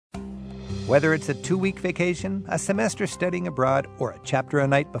Whether it's a 2-week vacation, a semester studying abroad, or a chapter a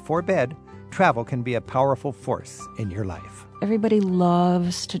night before bed, travel can be a powerful force in your life. Everybody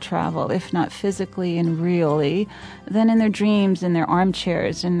loves to travel, if not physically and really, then in their dreams, in their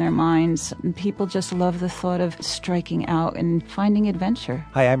armchairs, in their minds. People just love the thought of striking out and finding adventure.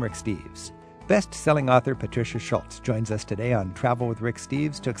 Hi, I'm Rick Steves. Best-selling author Patricia Schultz joins us today on Travel with Rick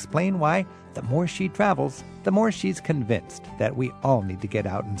Steves to explain why the more she travels, the more she's convinced that we all need to get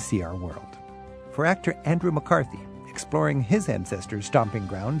out and see our world. For actor Andrew McCarthy, exploring his ancestors' stomping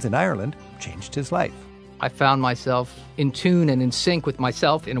grounds in Ireland changed his life. I found myself in tune and in sync with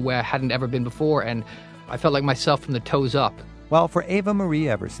myself in a way I hadn't ever been before, and I felt like myself from the toes up. While for Eva Marie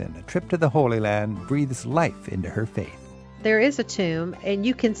Everson, a trip to the Holy Land breathes life into her faith. There is a tomb, and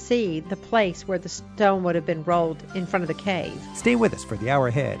you can see the place where the stone would have been rolled in front of the cave. Stay with us for the hour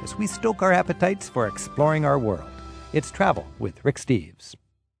ahead as we stoke our appetites for exploring our world. It's Travel with Rick Steves.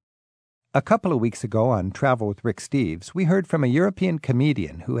 A couple of weeks ago on Travel with Rick Steves, we heard from a European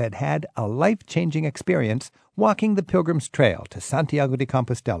comedian who had had a life-changing experience walking the Pilgrim's Trail to Santiago de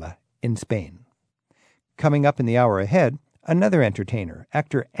Compostela in Spain. Coming up in the hour ahead, another entertainer,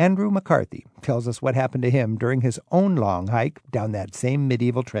 actor Andrew McCarthy, tells us what happened to him during his own long hike down that same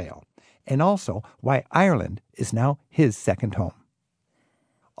medieval trail, and also why Ireland is now his second home.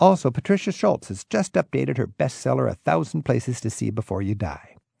 Also, Patricia Schultz has just updated her bestseller, 1,000 Places to See Before You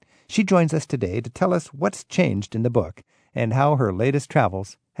Die. She joins us today to tell us what's changed in the book and how her latest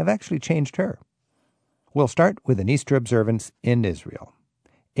travels have actually changed her. We'll start with an Easter observance in Israel.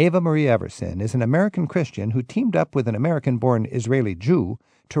 Eva Marie Everson is an American Christian who teamed up with an American-born Israeli Jew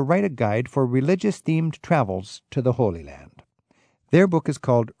to write a guide for religious-themed travels to the Holy Land. Their book is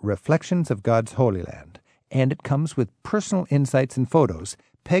called Reflections of God's Holy Land, and it comes with personal insights and photos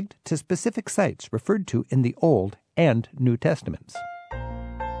pegged to specific sites referred to in the Old and New Testaments.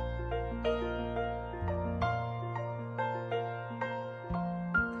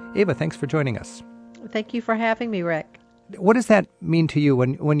 Eva, thanks for joining us. Thank you for having me, Rick. What does that mean to you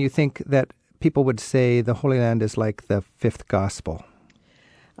when you think that people would say the Holy Land is like the fifth gospel?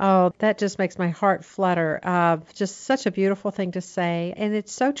 Oh, that just makes my heart flutter. Just such a beautiful thing to say. And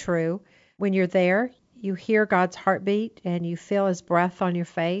it's so true. When you're there, you hear God's heartbeat and you feel his breath on your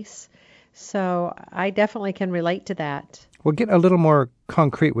face. So I definitely can relate to that. Well, get a little more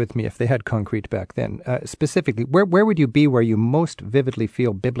concrete with me if they had concrete back then. Specifically, where would you be where you most vividly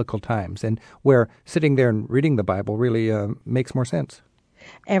feel biblical times and where sitting there and reading the Bible really makes more sense?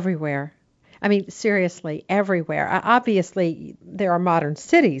 Everywhere. I mean, seriously, everywhere. Obviously, there are modern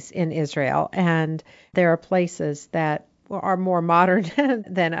cities in Israel, and there are places that are more modern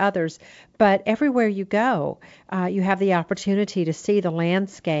than others. But everywhere you go, you have the opportunity to see the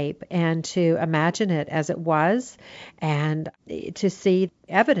landscape and to imagine it as it was and to see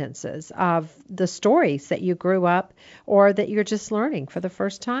evidences of the stories that you grew up or that you're just learning for the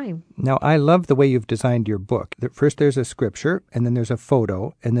first time. Now, I love the way you've designed your book. First, there's a scripture, and then there's a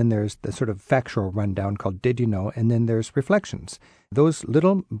photo, and then there's the sort of factual rundown called Did You Know? And then there's reflections. Those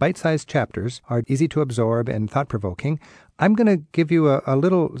little bite-sized chapters are easy to absorb and thought-provoking. I'm going to give you a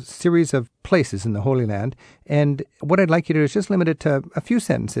little series of places in the Holy Land, and what I'd like you to do is just limit it to a few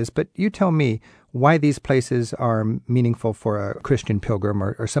sentences, but you tell me why these places are meaningful for a Christian pilgrim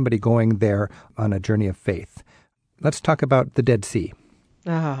or somebody going there on a journey of faith. Let's talk about the Dead Sea.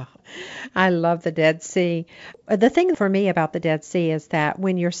 Oh, I love the Dead Sea. The thing for me about the Dead Sea is that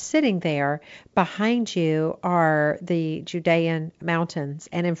when you're sitting there, behind you are the Judean mountains,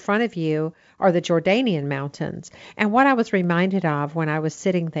 and in front of you are the Jordanian mountains. And what I was reminded of when I was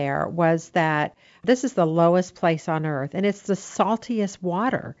sitting there was that this is the lowest place on earth, and it's the saltiest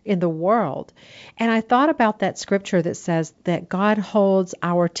water in the world. And I thought about that scripture that says that God holds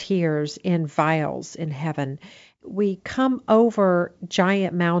our tears in vials in heaven. We come over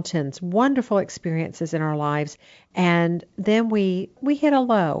giant mountains, wonderful experiences in our lives, and then we hit a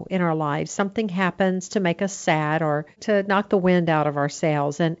low in our lives. Something happens to make us sad or to knock the wind out of our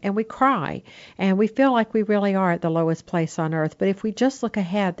sails, and we cry, and we feel like we really are at the lowest place on earth. But if we just look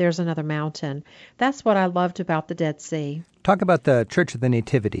ahead, there's another mountain. That's what I loved about the Dead Sea. Talk about the Church of the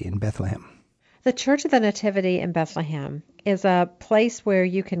Nativity in Bethlehem. The Church of the Nativity in Bethlehem is a place where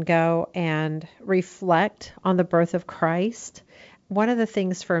you can go and reflect on the birth of Christ. One of the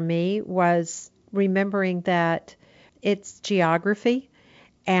things for me was remembering that it's geography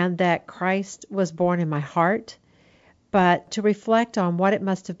and that Christ was born in my heart, but to reflect on what it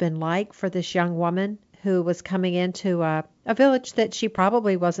must have been like for this young woman who was coming into a village that she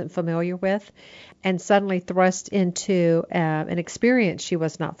probably wasn't familiar with, and suddenly thrust into an experience she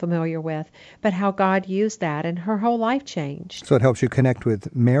was not familiar with, but how God used that, and her whole life changed. So it helps you connect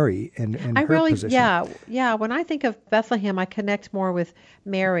with Mary and I her really, position. yeah. When I think of Bethlehem, I connect more with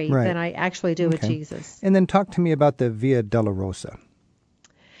Mary Right. than I actually do with Okay. Jesus. And then talk to me about the Via Dolorosa.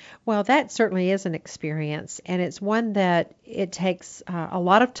 Well, that certainly is an experience, and it's one that it takes a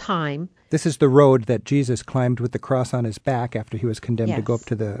lot of time. This is the road that Jesus climbed with the cross on his back after he was condemned to go up Yes.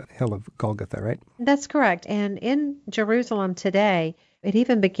 to the hill of Golgotha, right? That's correct. And in Jerusalem today, it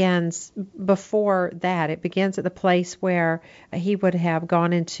even begins before that. It begins at the place where he would have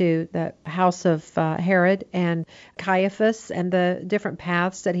gone into the house of Herod and Caiaphas, and the different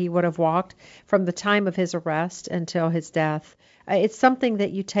paths that he would have walked from the time of his arrest until his death. It's something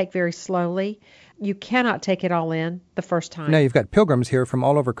that you take very slowly. You cannot take it all in the first time. Now, you've got pilgrims here from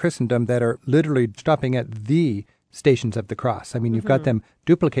all over Christendom that are literally stopping at the stations of the cross. I mean, you've got them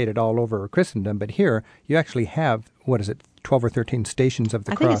duplicated all over Christendom, but here you actually have, 12 or 13 stations of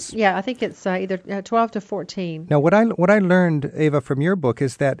the cross? I think it's either 12 to 14. Now, what I learned, Eva, from your book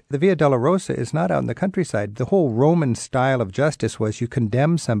is that the Via Dolorosa is not out in the countryside. The whole Roman style of justice was you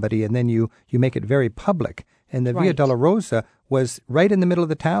condemn somebody and then you make it very public. And the Via Right. Dolorosa was right in the middle of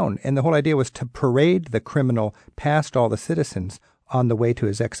the town, and the whole idea was to parade the criminal past all the citizens on the way to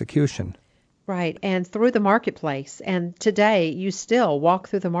his execution. Right, and through the marketplace. And today, you still walk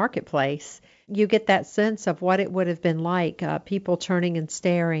through the marketplace. You get that sense of what it would have been like, people turning and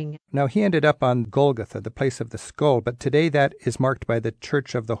staring. Now, he ended up on Golgotha, the place of the skull, but today that is marked by the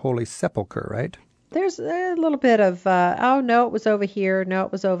Church of the Holy Sepulchre, right? There's a little bit of, oh, no, it was over here. No,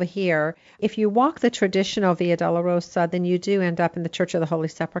 it was over here. If you walk the traditional Via Dolorosa, then you do end up in the Church of the Holy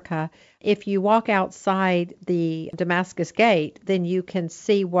Sepulchre. If you walk outside the Damascus Gate, then you can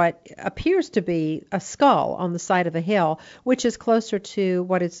see what appears to be a skull on the side of a hill, which is closer to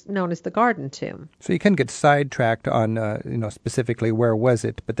what is known as the Garden Tomb. So you can get sidetracked on, specifically where was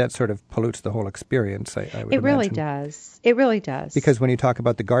it, but that sort of pollutes the whole experience, I would It really imagine. does. It really does. Because when you talk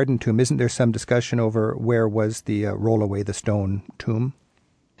about the Garden Tomb, isn't there some discussion over where was the roll away the stone tomb?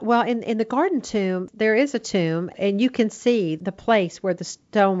 Well, in the Garden Tomb, there is a tomb, and you can see the place where the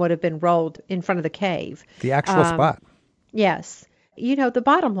stone would have been rolled in front of the cave. The actual spot. Yes. You know, the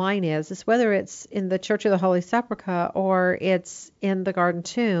bottom line is whether it's in the Church of the Holy Sepulchre or it's in the Garden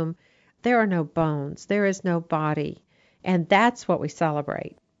Tomb, there are no bones. There is no body. And that's what we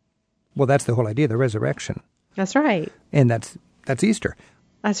celebrate. Well, that's the whole idea, the resurrection. That's right. And that's Easter.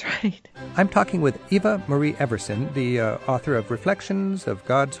 That's right. I'm talking with Eva Marie Everson, the author of Reflections of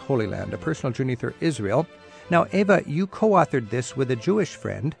God's Holy Land, a personal journey through Israel. Now, Eva, you co-authored this with a Jewish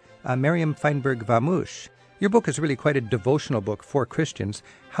friend, Miriam Feinberg-Vamush. Your book is really quite a devotional book for Christians.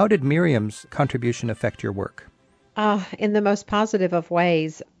 How did Miriam's contribution affect your work? In the most positive of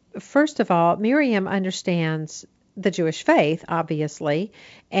ways. First of all, Miriam understands the Jewish faith, obviously,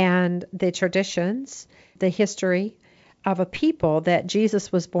 and the traditions, the history of a people that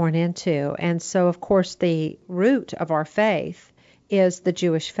Jesus was born into. And so, of course, the root of our faith is the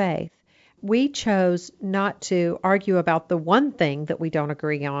Jewish faith. We chose not to argue about the one thing that we don't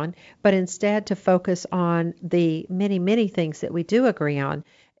agree on, but instead to focus on the many, many things that we do agree on.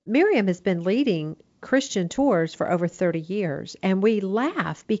 Miriam has been leading Christian tours for over 30 years, and we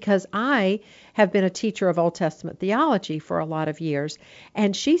laugh because I have been a teacher of Old Testament theology for a lot of years,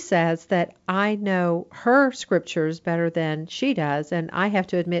 and she says that I know her scriptures better than she does, and I have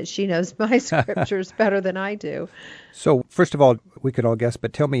to admit she knows my scriptures better than I do. So, first of all, we could all guess,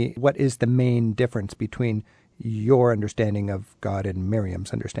 but tell me, what is the main difference between your understanding of God and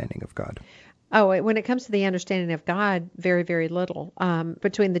Miriam's understanding of God? Oh, when it comes to the understanding of God, very, very little.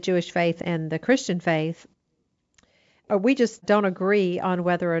 Between the Jewish faith and the Christian faith, we just don't agree on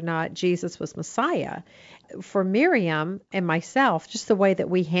whether or not Jesus was Messiah. For Miriam and myself, just the way that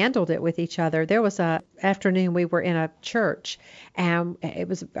we handled it with each other, there was a afternoon we were in a church, and it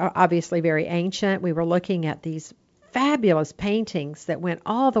was obviously very ancient. We were looking at these fabulous paintings that went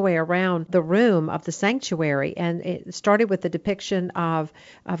all the way around the room of the sanctuary, and it started with the depiction of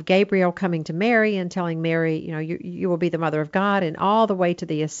Gabriel coming to Mary and telling Mary, you will be the mother of God, and all the way to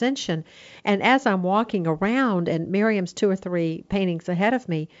the Ascension. And as I'm walking around, and Miriam's 2 or 3 paintings ahead of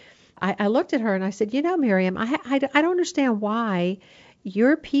me, I looked at her and I said, Miriam, I don't understand why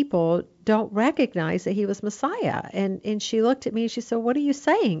your people don't recognize that he was Messiah. And she looked at me and she said, what are you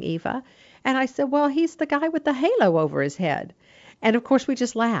saying, Eva? And I said, well, he's the guy with the halo over his head. And of course, we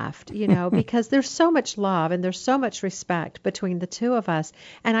just laughed, because there's so much love and there's so much respect between the two of us.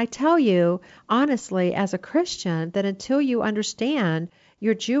 And I tell you, honestly, as a Christian, that until you understand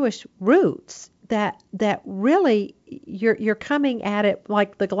your Jewish roots, that really you're coming at it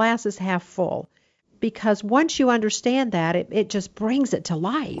like the glass is half full. Because once you understand that, it just brings it to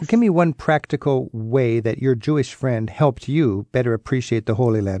life. Give me one practical way that your Jewish friend helped you better appreciate the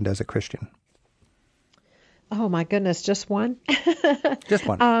Holy Land as a Christian. Oh, my goodness, just one? Just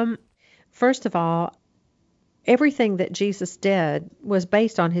one. First of all, everything that Jesus did was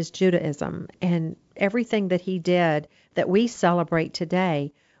based on his Judaism, and everything that he did that we celebrate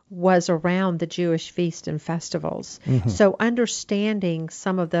today was around the Jewish feast and festivals. Mm-hmm. So understanding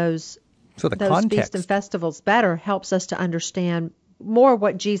some of those feasts and festivals better helps us to understand more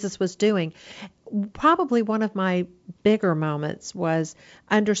what Jesus was doing. Probably one of my bigger moments was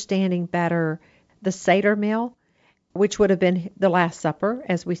understanding better the Seder meal, which would have been the Last Supper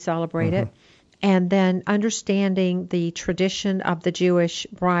as we celebrate it, and then understanding the tradition of the Jewish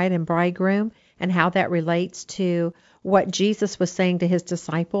bride and bridegroom and how that relates to what Jesus was saying to his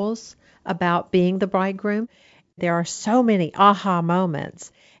disciples about being the bridegroom. There are so many aha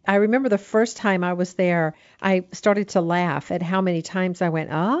moments. I remember the first time I was there, I started to laugh at how many times I went,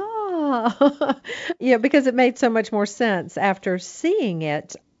 because it made so much more sense after seeing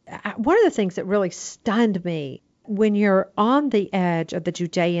it. One of the things that really stunned me, when you're on the edge of the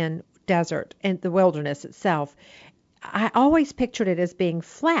Judean desert and the wilderness itself, I always pictured it as being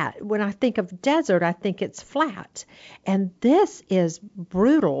flat. When I think of desert, I think it's flat. And this is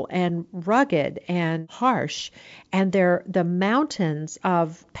brutal and rugged and harsh. And the mountains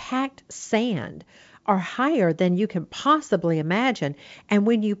of packed sand are higher than you can possibly imagine. And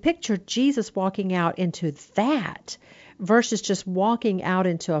when you picture Jesus walking out into that versus just walking out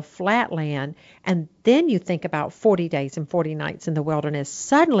into a flat land, and then you think about 40 days and 40 nights in the wilderness,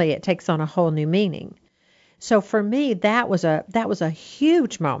 suddenly it takes on a whole new meaning. So for me, that was a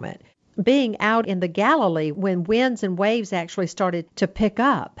huge moment, being out in the Galilee when winds and waves actually started to pick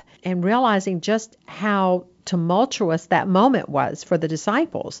up, and realizing just how tumultuous that moment was for the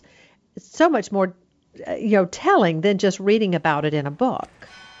disciples. It's so much more, telling than just reading about it in a book.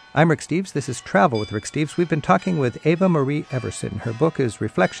 I'm Rick Steves. This is Travel with Rick Steves. We've been talking with Eva Marie Everson. Her book is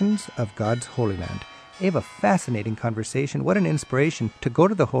Reflections of God's Holy Land. Eva, fascinating conversation. What an inspiration to go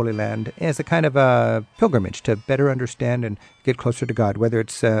to the Holy Land as a kind of a pilgrimage to better understand and get closer to God, whether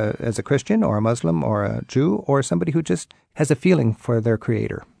it's as a Christian or a Muslim or a Jew or somebody who just has a feeling for their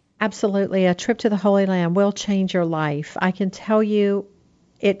Creator. Absolutely. A trip to the Holy Land will change your life. I can tell you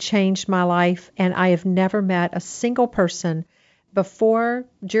it changed my life, and I have never met a single person before,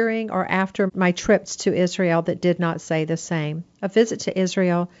 during, or after my trips to Israel that did not say the same. A visit to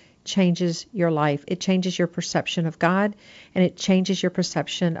Israel changes your life. It changes your perception of God, and it changes your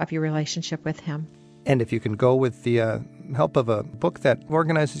perception of your relationship with Him. And if you can go with the help of a book that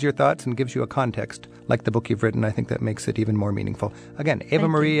organizes your thoughts and gives you a context, like the book you've written, I think that makes it even more meaningful. Again, Eva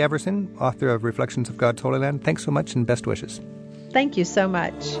Marie Everson, author of Reflections of God's Holy Land, thanks so much and best wishes. Thank you so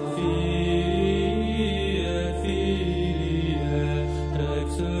much.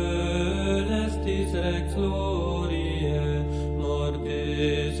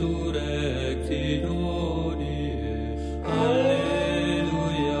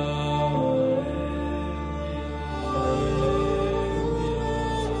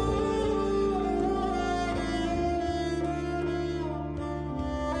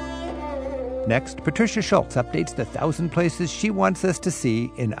 Next, Patricia Schultz updates the 1,000 places she wants us to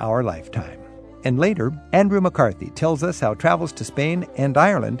see in our lifetime. And later, Andrew McCarthy tells us how travels to Spain and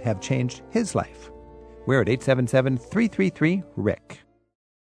Ireland have changed his life. We're at 877-333-RICK.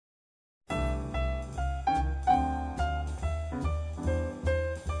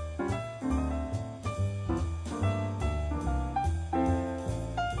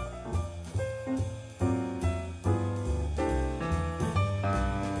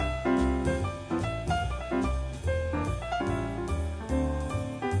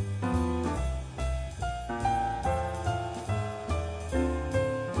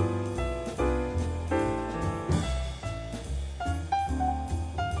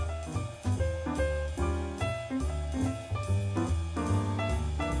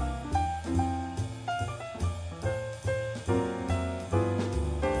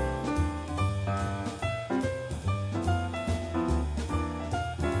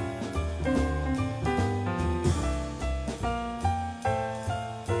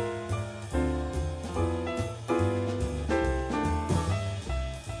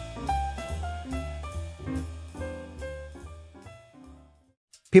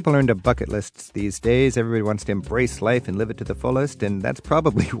 People are into bucket lists these days. Everybody wants to embrace life and live it to the fullest, and that's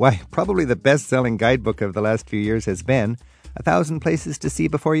probably the best-selling guidebook of the last few years has been 1,000 Places to See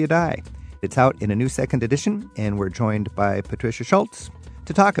Before You Die. It's out in a new second edition, and we're joined by Patricia Schultz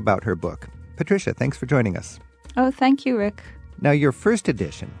to talk about her book. Patricia, thanks for joining us. Oh, thank you, Rick. Now, your first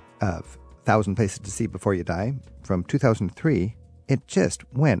edition of 1,000 Places to See Before You Die from 2003, it just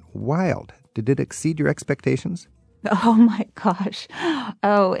went wild. Did it exceed your expectations? Oh, my gosh.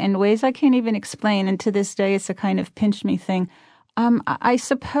 Oh, in ways I can't even explain. And to this day, it's a kind of pinch me thing. I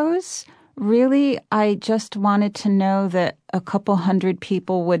suppose, really, I just wanted to know that a couple hundred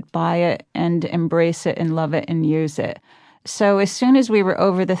people would buy it and embrace it and love it and use it. So as soon as we were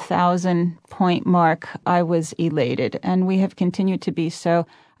over the 1,000-point mark, I was elated. And we have continued to be so.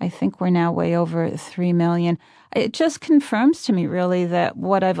 I think we're now way over 3 million. It just confirms to me, really, that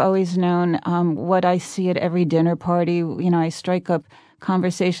what I've always known, what I see at every dinner party, I strike up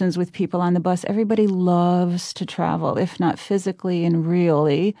conversations with people on the bus. Everybody loves to travel, if not physically and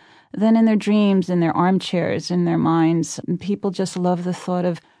really, then in their dreams, in their armchairs, in their minds. People just love the thought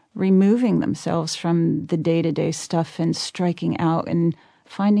of removing themselves from the day-to-day stuff and striking out and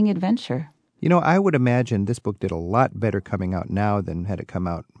finding adventure. I would imagine this book did a lot better coming out now than had it come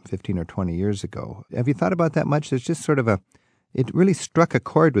out 15 or 20 years ago. Have you thought about that much? There's just sort of it really struck a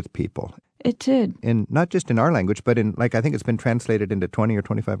chord with people. It did. And not just in our language, but I think it's been translated into 20 or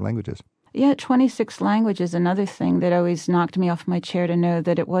 25 languages. Yeah, 26 languages. Another thing that always knocked me off my chair to know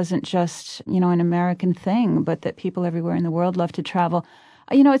that it wasn't just, an American thing, but that people everywhere in the world love to travel.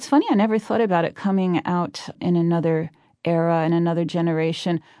 It's funny, I never thought about it coming out in another era, in another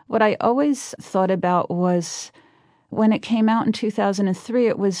generation. What I always thought about was when it came out in 2003,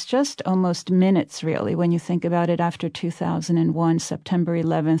 it was just almost minutes, really, when you think about it, after 2001, September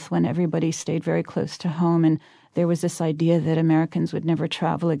 11th, when everybody stayed very close to home and there was this idea that Americans would never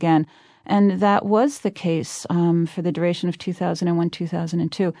travel again. And that was the case for the duration of 2001,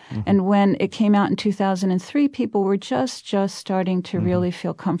 2002. Mm-hmm. And when it came out in 2003, people were just starting to really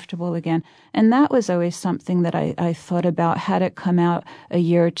feel comfortable again. And that was always something that I thought about. Had it come out a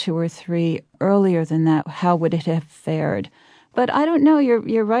year or two or three earlier than that, how would it have fared? But I don't know.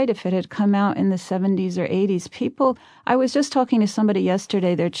 You're right. If it had come out in the 70s or 80s, people, I was just talking to somebody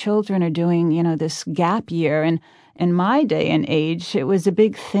yesterday, their children are doing, this gap year. And in my day and age, it was a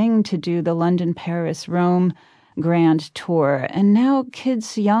big thing to do the London, Paris, Rome grand tour. And now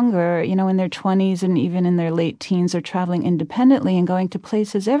kids younger, in their 20s and even in their late teens are traveling independently and going to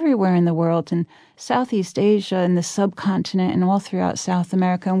places everywhere in the world, in Southeast Asia and the subcontinent and all throughout South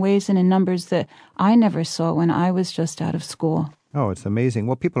America in ways and in numbers that I never saw when I was just out of school. Oh, it's amazing.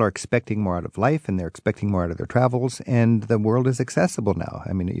 Well, people are expecting more out of life and they're expecting more out of their travels, and the world is accessible now.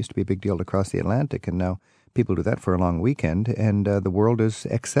 I mean, it used to be a big deal to cross the Atlantic, and now people do that for a long weekend, and the world is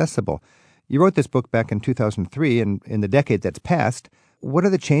accessible. You wrote this book back in 2003, and in the decade that's passed, what are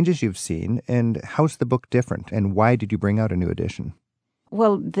the changes you've seen, and how's the book different, and why did you bring out a new edition?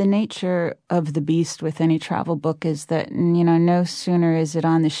 Well, the nature of the beast with any travel book is that, no sooner is it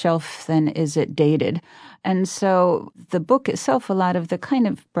on the shelf than is it dated. And so the book itself, a lot of the kind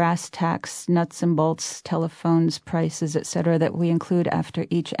of brass tacks, nuts and bolts, telephones, prices, etc., that we include after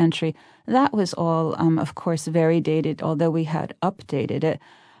each entry, that was all, of course, very dated, although we had updated it.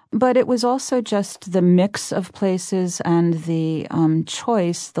 But it was also just the mix of places and the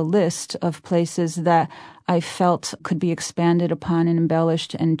choice, the list of places that I felt could be expanded upon and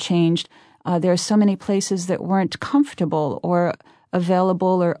embellished and changed. There are so many places that weren't comfortable or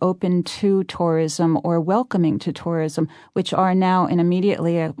available or open to tourism or welcoming to tourism, which are now and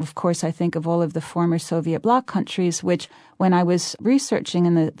immediately, of course, I think of all of the former Soviet bloc countries, which when I was researching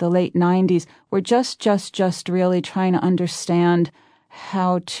in the late 90s, were just really trying to understand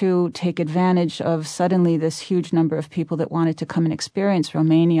how to take advantage of suddenly this huge number of people that wanted to come and experience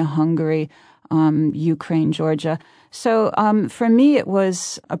Romania, Hungary, Ukraine, Georgia. So for me, it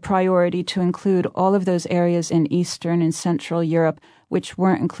was a priority to include all of those areas in Eastern and Central Europe which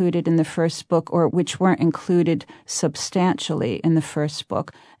weren't included in the first book or which weren't included substantially in the first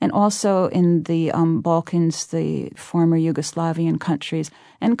book, and also in the Balkans, the former Yugoslavian countries,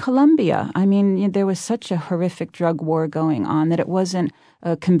 and Colombia. I mean, there was such a horrific drug war going on that it wasn't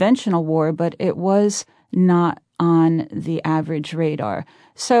a conventional war, but it was not on the average radar.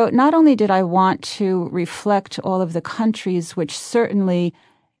 So not only did I want to reflect all of the countries which certainly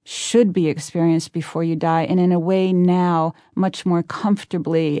should be experienced before you die, and in a way now much more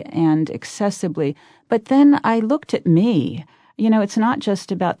comfortably and accessibly, but then I looked at me. It's not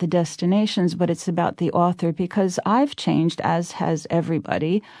just about the destinations, but it's about the author, because I've changed, as has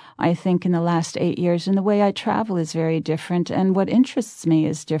everybody, I think, in the last 8 years, and the way I travel is very different, and what interests me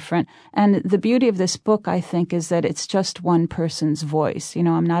is different. And the beauty of this book, I think, is that it's just one person's voice.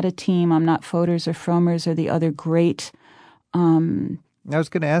 I'm not a team, I'm not Fodor's or Frommer's or the other great... I was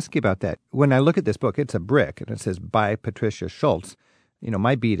going to ask you about that. When I look at this book, it's a brick, and it says, by Patricia Schultz.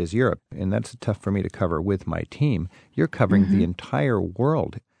 My beat is Europe, and that's tough for me to cover with my team. You're covering the entire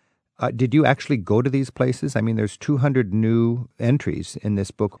world. Did you actually go to these places? I mean, there's 200 new entries in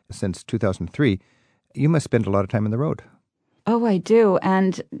this book since 2003. You must spend a lot of time on the road. Oh, I do.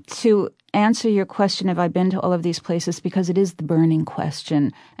 And to answer your question, have I been to all of these places? Because it is the burning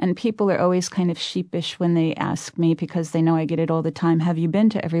question. And people are always kind of sheepish when they ask me, because they know I get it all the time. Have you been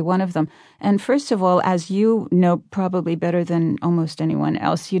to every one of them? And first of all, as you know probably better than almost anyone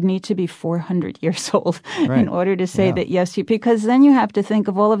else, you'd need to be 400 years old in order to say that yes, because then you have to think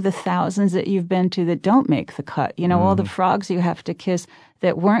of all of the thousands that you've been to that don't make the cut. All the frogs you have to kiss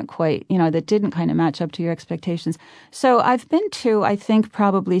that weren't quite, that didn't kind of match up to your expectations. So I've been to, I think,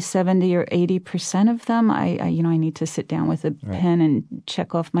 probably 70 or 80% of them. I need to sit down with a pen and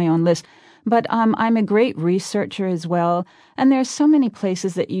check off my own list. But I'm a great researcher as well. And there's so many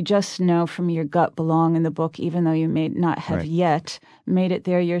places that you just know from your gut belong in the book, even though you may not have yet made it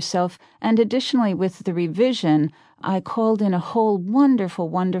there yourself. And additionally, with the revision, I called in a whole wonderful,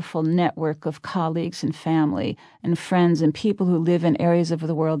 wonderful network of colleagues and family and friends and people who live in areas of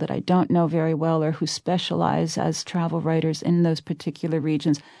the world that I don't know very well or who specialize as travel writers in those particular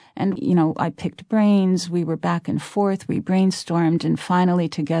regions. And, I picked brains. We were back and forth. We brainstormed. And finally,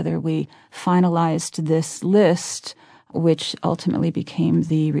 together, we finalized this list, which ultimately became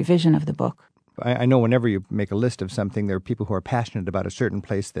the revision of the book. I know whenever you make a list of something, there are people who are passionate about a certain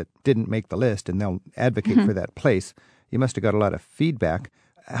place that didn't make the list, and they'll advocate for that place. You must have got a lot of feedback.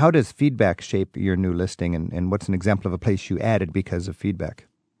 How does feedback shape your new listing, and what's an example of a place you added because of feedback?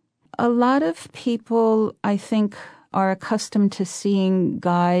 A lot of people, I think, are accustomed to seeing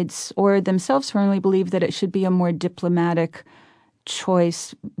guides or themselves firmly believe that it should be a more diplomatic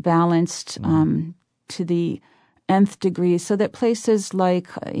choice, balanced to the nth degree, so that places like,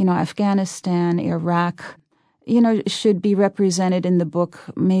 Afghanistan, Iraq, should be represented in the book,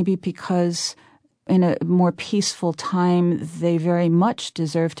 maybe because in a more peaceful time, they very much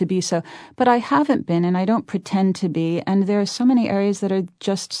deserve to be so. But I haven't been, and I don't pretend to be, and there are so many areas that are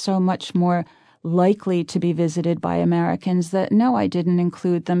just so much more likely to be visited by Americans that, no, I didn't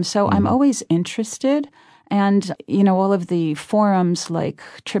include them. So I'm always interested. And, all of the forums like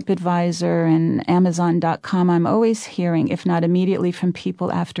TripAdvisor and Amazon.com, I'm always hearing, if not immediately from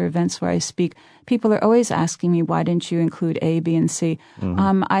people after events where I speak, people are always asking me, why didn't you include A, B, and C?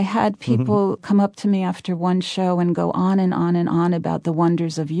 I had people come up to me after one show and go on and on and on about the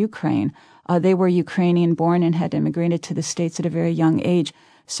wonders of Ukraine. They were Ukrainian born and had immigrated to the States at a very young age.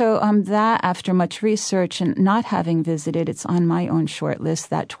 So that, after much research and not having visited, it's on my own short list,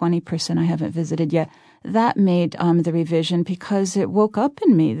 that 20% I haven't visited yet. That made the revision because it woke up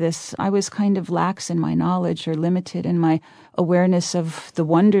in me I was kind of lax in my knowledge or limited in my awareness of the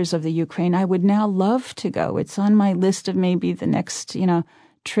wonders of the Ukraine. I would now love to go. It's on my list of maybe the next,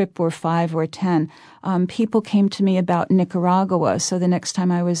 trip or 5 or 10. People came to me about Nicaragua. So the next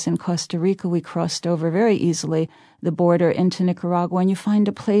time I was in Costa Rica, we crossed over very easily the border into Nicaragua, and you find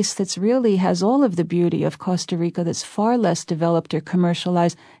a place that's really has all of the beauty of Costa Rica that's far less developed or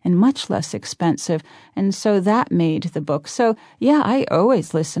commercialized and much less expensive. And so that made the book. So, yeah, I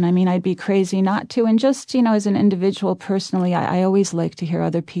always listen. I mean, I'd be crazy not to. And just, as an individual personally, I always like to hear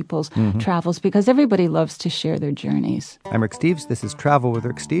other people's travels because everybody loves to share their journeys. I'm Rick Steves. This is Travel with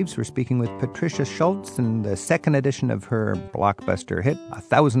Rick Steves. We're speaking with Patricia Schultz, and the second edition of her blockbuster hit,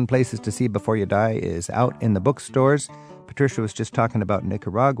 1,000 Places to See Before You Die, is out in the bookstores. Patricia was just talking about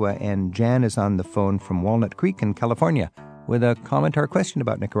Nicaragua, and Jan is on the phone from Walnut Creek in California with a comment or a question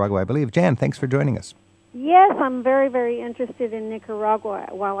about Nicaragua, I believe. Jan, thanks for joining us. Yes, I'm very, very interested in Nicaragua.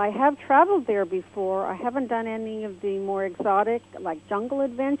 While I have traveled there before, I haven't done any of the more exotic, like jungle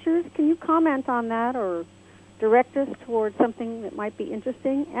adventures. Can you comment on that or direct us towards something that might be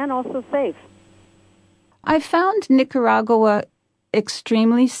interesting and also safe? I found Nicaragua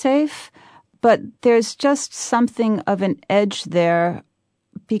extremely safe, but there's just something of an edge there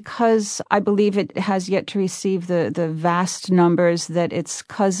because I believe it has yet to receive the vast numbers that its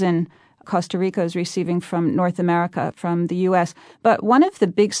cousin Costa Rica is receiving from North America, from the U.S. But one of the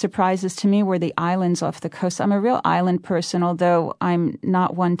big surprises to me were the islands off the coast. I'm a real island person, although I'm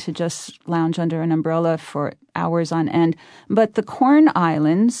not one to just lounge under an umbrella for hours on end. But the Corn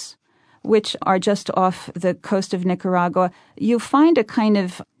Islands, which are just off the coast of Nicaragua, you find a kind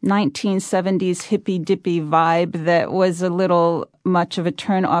of 1970s hippy-dippy vibe that was a little much of a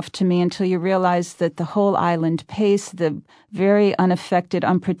turn-off to me until you realize that the whole island pace, the very unaffected,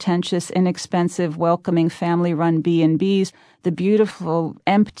 unpretentious, inexpensive, welcoming family-run B&Bs, the beautiful,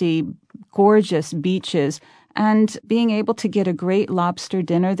 empty, gorgeous beaches, and being able to get a great lobster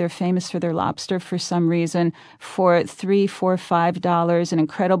dinner. They're famous for their lobster for some reason, for $3, $4, $5, an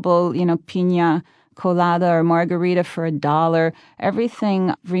incredible, piña colada or margarita for $1.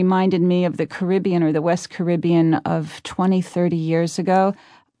 Everything reminded me of the Caribbean or the West Caribbean of 20, 30 years ago.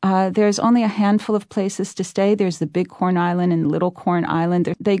 There's only a handful of places to stay. There's the Big Corn Island and Little Corn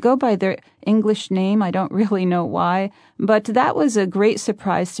Island. They go by their English name. I don't really know why, but that was a great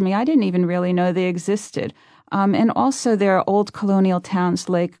surprise to me. I didn't even really know they existed. And also there are old colonial towns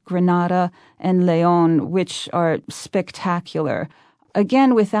like Granada and Leon, which are spectacular.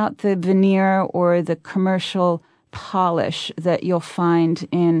 Again, without the veneer or the commercial polish that you'll find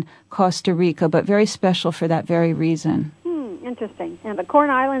in Costa Rica, but very special for that very reason. Interesting. And the Corn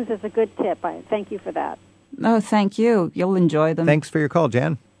Islands is a good tip. Thank you for that. Oh, thank you. You'll enjoy them. Thanks for your call,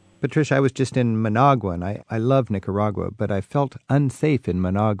 Jan. Patricia, I was just in Managua, and I love Nicaragua, but I felt unsafe in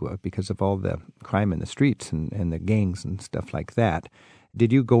Managua because of all the crime in the streets and the gangs and stuff like that.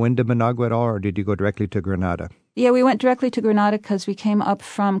 Did you go into Managua at all, or did you go directly to Granada? Yeah, we went directly to Granada because we came up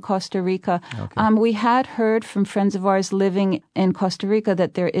from Costa Rica. Okay. We had heard from friends of ours living in Costa Rica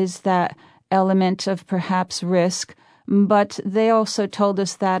that there is that element of perhaps risk, but they also told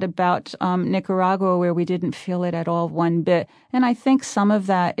us that about Nicaragua, where we didn't feel it at all one bit. And I think some of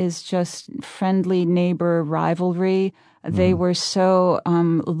that is just friendly neighbor rivalry. They were so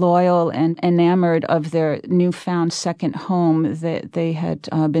loyal and enamored of their newfound second home that they had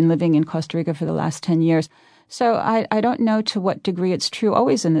been living in Costa Rica for the last 10 years. So I don't know to what degree it's true.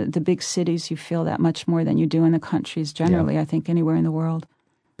 Always in the big cities, you feel that much more than you do in the countries generally, I think, anywhere in the world.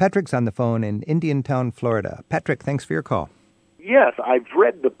 Patrick's on the phone in Indiantown, Florida. Patrick, thanks for your call. Yes, I've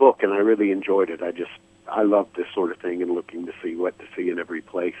read the book and I really enjoyed it. I love this sort of thing and looking to see what to see in every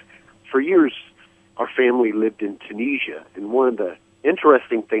place. For years, our family lived in Tunisia, and one of the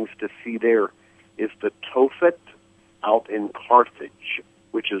interesting things to see there is the Tophet out in Carthage,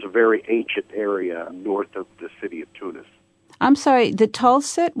 which is a very ancient area north of the city of Tunis. I'm sorry, the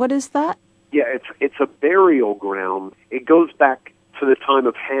Tulsit, what is that? Yeah, it's a burial ground. It goes back to the time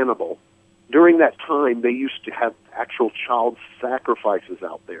of Hannibal. During that time, they used to have actual child sacrifices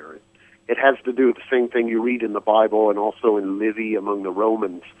out there. It has to do with the same thing you read in the Bible and also in Livy among the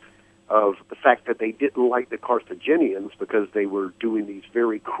Romans, of the fact that they didn't like the Carthaginians because they were doing these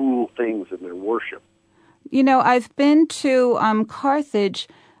very cruel things in their worship. I've been to Carthage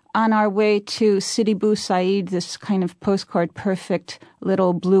on our way to Sidi Bou Said, this kind of postcard perfect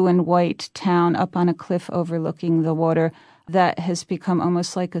little blue and white town up on a cliff overlooking the water that has become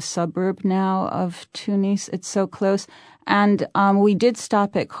almost like a suburb now of Tunis. It's so close. And we did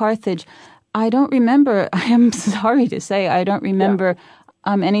stop at Carthage. I don't remember, I am sorry to say, I don't remember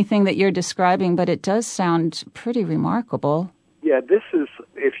anything that you're describing, but it does sound pretty remarkable. Yeah, this is,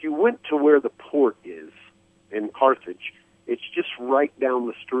 if you went to where the port is in Carthage, it's just right down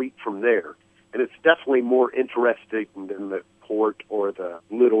the street from there. And it's definitely more interesting than the port or the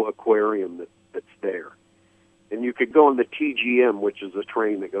little aquarium that's there. And you could go on the TGM, which is a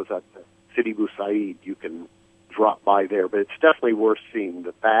train that goes out to Sidi Bou Said. You can drop by there, but it's definitely worth seeing.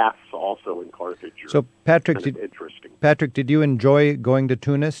 The baths also in Carthage are so, Patrick, interesting. Patrick, did you enjoy going to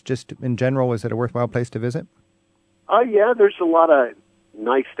Tunis? Just in general, was it a worthwhile place to visit? Yeah, there's a lot of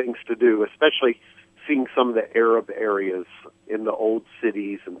nice things to do, especially seeing some of the Arab areas in the old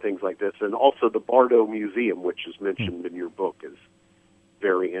cities and things like this. And also the Bardo Museum, which is mentioned in your book, is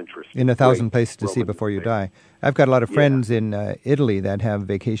very interesting. In 1,000 Places to See Before You Die. I've got a lot of friends in Italy that have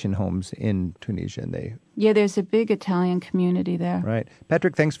vacation homes in Tunisia. And there's a big Italian community there. Right.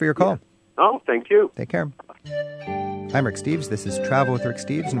 Patrick, thanks for your call. Yeah. Oh, thank you. Take care. I'm Rick Steves. This is Travel with Rick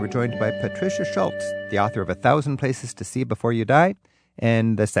Steves, and we're joined by Patricia Schultz, the author of 1,000 Places to See Before You Die,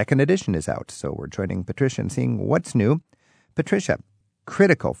 and the second edition is out. So we're joining Patricia and seeing what's new. Patricia,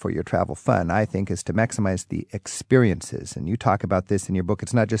 critical for your travel fun, I think, is to maximize the experiences. And you talk about this in your book.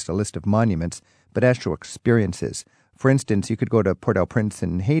 It's not just a list of monuments, but actual experiences. For instance, you could go to Port-au-Prince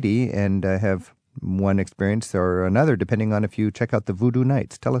in Haiti and have one experience or another, depending on if you check out the Voodoo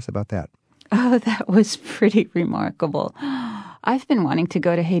Nights. Tell us about that. Oh, that was pretty remarkable. I've been wanting to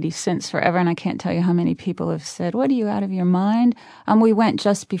go to Haiti since forever, and I can't tell you how many people have said, "What, are you out of your mind?" We went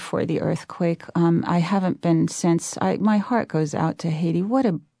just before the earthquake. I haven't been since. My heart goes out to Haiti. What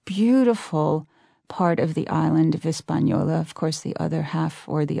a beautiful part of the island of Hispaniola. Of course, the other half,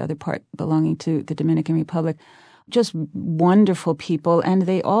 or the other part belonging to the Dominican Republic. Just wonderful people, and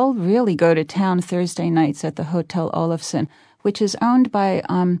they all really go to town Thursday nights at the Hotel Olafsen, which is owned by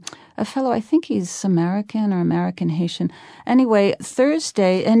a fellow, I think he's American or American-Haitian. Anyway,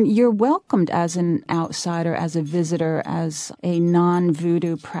 Thursday, and you're welcomed as an outsider, as a visitor, as a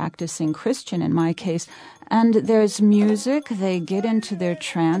non-voodoo practicing Christian in my case. And there's music. They get into their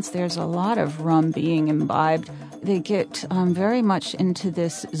trance. There's a lot of rum being imbibed. They get very much into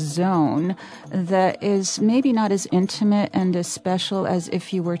this zone that is maybe not as intimate and as special as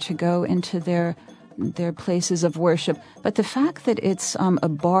if you were to go into their places of worship. But the fact that it's a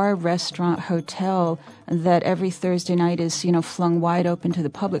bar, restaurant, hotel that every Thursday night is, flung wide open to the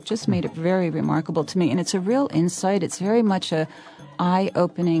public just made it very remarkable to me. And it's a real insight. It's very much a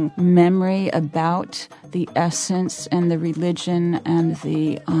eye-opening memory about the essence and the religion and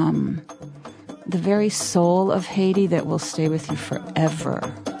the very soul of Haiti that will stay with you forever.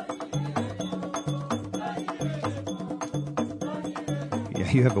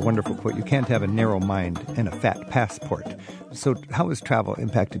 You have a wonderful quote. You can't have a narrow mind and a fat passport. So how has travel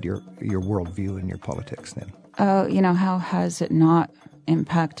impacted your worldview and your politics then? How has it not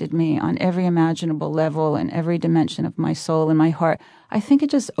impacted me on every imaginable level and every dimension of my soul and my heart? I think it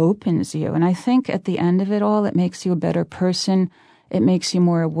just opens you. And I think at the end of it all, it makes you a better person. It makes you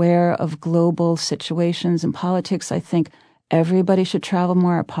more aware of global situations and politics. I think everybody should travel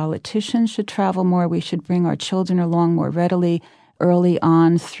more. Our politicians should travel more. We should bring our children along more readily early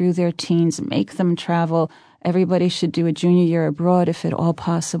on through their teens, make them travel. Everybody should do a junior year abroad if at all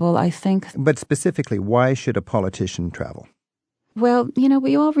possible, I think. But specifically, why should a politician travel? Well,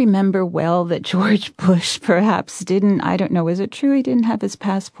 we all remember well that George Bush perhaps didn't, I don't know, is it true he didn't have his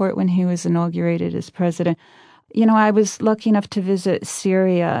passport when he was inaugurated as president? I was lucky enough to visit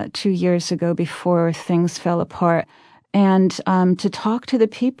Syria 2 years ago before things fell apart. And to talk to the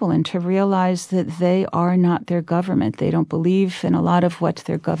people and to realize that they are not their government. They don't believe in a lot of what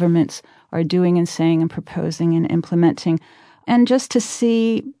their governments are doing and saying and proposing and implementing. And just to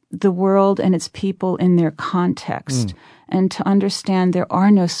see the world and its people in their context and to understand there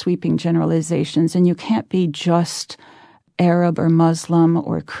are no sweeping generalizations and you can't be just Arab or Muslim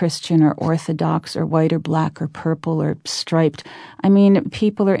or Christian or Orthodox or white or black or purple or striped. I mean,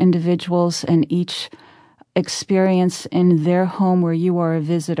 people are individuals and each experience in their home where you are a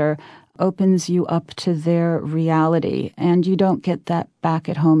visitor opens you up to their reality, and you don't get that back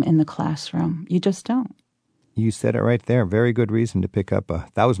at home in the classroom. You just don't. You said it right there. Very good reason to pick up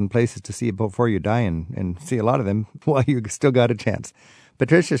 1,000 places to see before you die and see a lot of them while you still got a chance.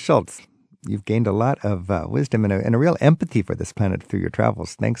 Patricia Schultz, you've gained a lot of wisdom and a real empathy for this planet through your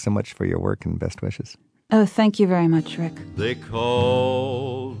travels. Thanks so much for your work and best wishes. Oh, thank you very much, Rick. They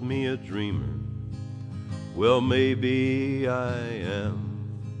called me a dreamer. Well, maybe I am,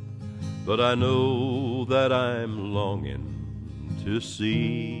 but I know that I'm longing to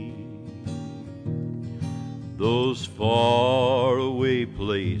see those faraway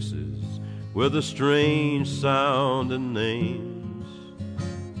places where the strange sound and names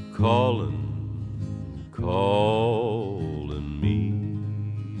calling me, calling me.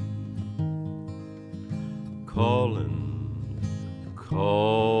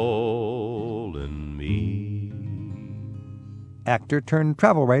 Actor turned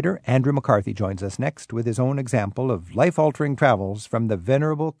travel writer Andrew McCarthy joins us next with his own example of life-altering travels from the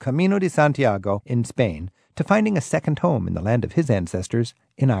venerable Camino de Santiago in Spain to finding a second home in the land of his ancestors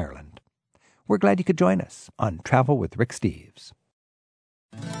in Ireland. We're glad you could join us on Travel with Rick Steves.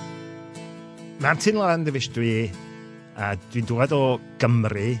 Martin Lewandowicz dwi, a dwi'n dod o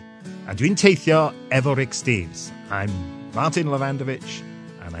Gymru, a dwi'n teithio efo Rick Steves. I'm Martin Lewandowicz,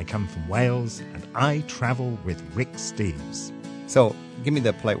 and I come from Wales, and I travel with Rick Steves. So, give me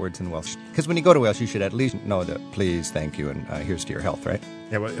the polite words in Welsh. Because when you go to Wales, you should at least know the please, thank you, and here's to your health, right?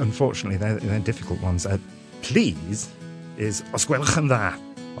 Yeah, well, unfortunately, they're difficult ones. Please is os gwelwch yn dda.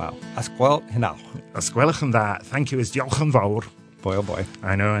 Wow. Asgwel hynal. Os gwelwch yn dda. Thank you is diolch yn fawr. Boy, oh boy.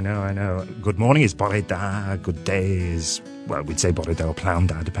 I know. Good morning is bore da. Good day is, well, we'd say bore da or plawn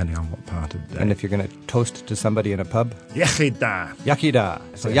da, depending on what part of the day. And if you're going to toast to somebody in a pub? Iechyd da. Iechyd da.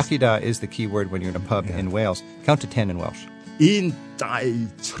 So yes. Iechyd da is the key word when you're in a pub in Wales. Count to 10 in Welsh. 1, 2,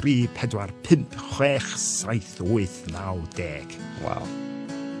 3, 4, 5, 6, 7, 8, 9, 10. Wow.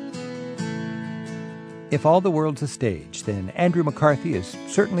 If all the world's a stage, then Andrew McCarthy is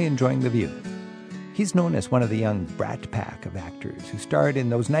certainly enjoying the view. He's known as one of the young brat pack of actors who starred in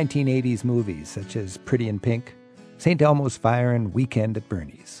those 1980s movies such as Pretty in Pink, St. Elmo's Fire, and Weekend at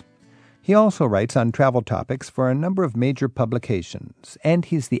Bernie's. He also writes on travel topics for a number of major publications, and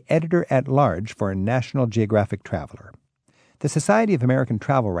he's the editor-at-large for National Geographic Traveler. The Society of American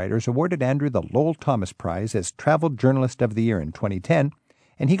Travel Writers awarded Andrew the Lowell Thomas Prize as Travel Journalist of the Year in 2010,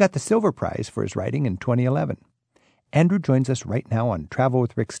 and he got the Silver Prize for his writing in 2011. Andrew joins us right now on Travel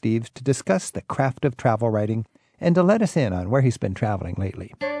with Rick Steves to discuss the craft of travel writing and to let us in on where he's been traveling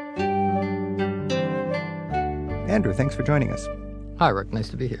lately. Andrew, thanks for joining us. Hi, Rick. Nice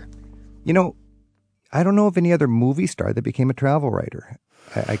to be here. You know, I don't know of any other movie star that became a travel writer.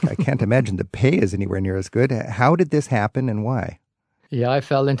 I can't imagine the pay is anywhere near as good. How did this happen and why? Yeah, I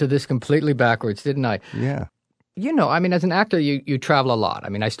fell into this completely backwards, didn't I? Yeah. As an actor, you travel a lot.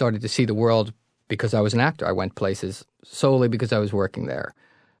 I started to see the world because I was an actor. I went places solely because I was working there,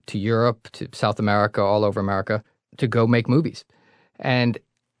 to Europe, to South America, all over America, to go make movies. And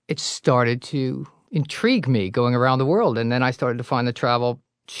it started to intrigue me going around the world. And then I started to find that travel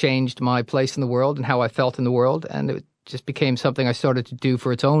changed my place in the world and how I felt in the world. And it just became something I started to do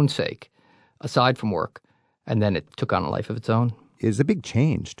for its own sake, aside from work. And then it took on a life of its own. It's a big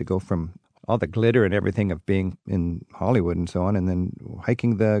change to go from all the glitter and everything of being in Hollywood and so on, and then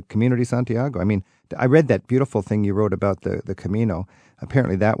hiking the Camino de Santiago. I read that beautiful thing you wrote about the Camino.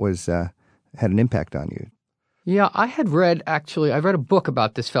 Apparently that was had an impact on you. Yeah, I read a book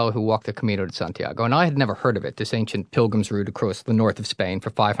about this fellow who walked the Camino de Santiago, and I had never heard of it, this ancient pilgrim's route across the north of Spain for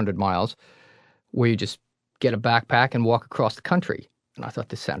 500 miles, where you just get a backpack and walk across the country. And I thought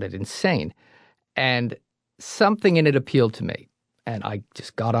this sounded insane. And something in it appealed to me. And I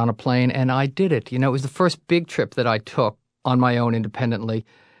just got on a plane and I did it. It was the first big trip that I took on my own independently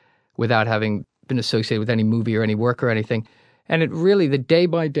without having been associated with any movie or any work or anything. And it really, the day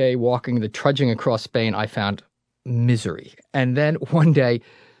by day walking, the trudging across Spain, I found misery. And then one day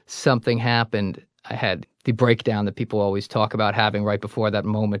something happened. I had the breakdown that people always talk about having right before that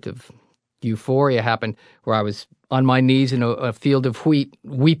moment of euphoria happened, where I was on my knees in a field of wheat,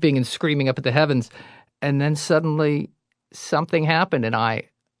 weeping and screaming up at the heavens. And then suddenly something happened, and I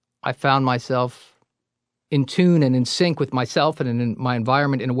found myself in tune and in sync with myself and in my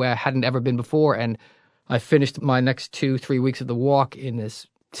environment in a way I hadn't ever been before. And I finished my next 2-3 weeks of the walk in this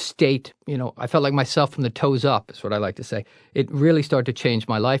state. I felt like myself from the toes up, is what I like to say. It really started to change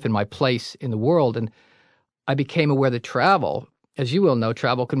my life and my place in the world. And I became aware that travel, as you will know,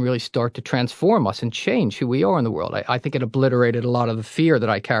 travel can really start to transform us and change who we are in the world. I think it obliterated a lot of the fear that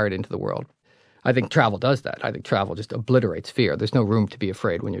I carried into the world. I think travel does that. I think travel just obliterates fear. There's no room to be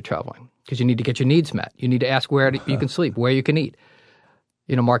afraid when you're traveling because you need to get your needs met. You need to ask where you can sleep, where you can eat.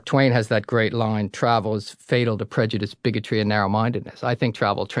 Mark Twain has that great line, travel is fatal to prejudice, bigotry, and narrow-mindedness. I think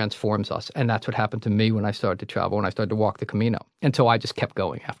travel transforms us, and that's what happened to me when I started to travel, when I started to walk the Camino. And so I just kept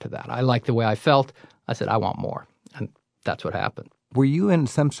going after that. I liked the way I felt. I said, I want more, and that's what happened. Were you in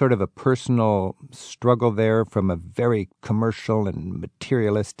some sort of a personal struggle there from a very commercial and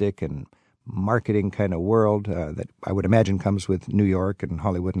materialistic and marketing kind of world that I would imagine comes with New York and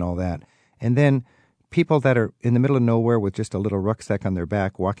Hollywood and all that? And then people that are in the middle of nowhere with just a little rucksack on their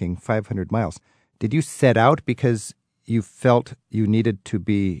back walking 500 miles. Did you set out because you felt you needed to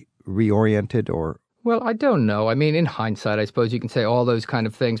be reoriented or? Well, I don't know. In hindsight, I suppose you can say all those kind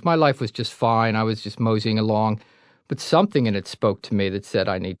of things. My life was just fine. I was just moseying along. But something in it spoke to me that said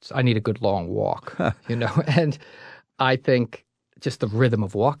I need a good long walk, And I think just the rhythm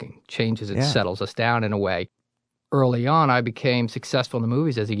of walking changes and settles us down in a way. Early on, I became successful in the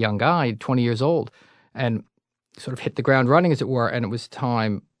movies as a young guy, 20 years old, and sort of hit the ground running, as it were. And it was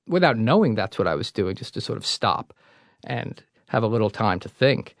time, without knowing that's what I was doing, just to sort of stop and have a little time to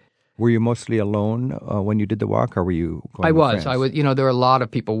think. Were you mostly alone when you did the walk, or were you going with friends? I was. There are a lot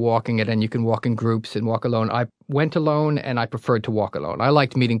of people walking it, and you can walk in groups and walk alone. I went alone, and I preferred to walk alone. I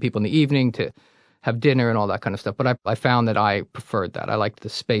liked meeting people in the evening to have dinner and all that kind of stuff. But I found that I preferred that. I liked the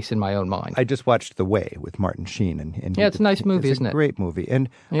space in my own mind. I just watched The Way with Martin Sheen. And it's a nice movie, isn't it? It's a great movie. And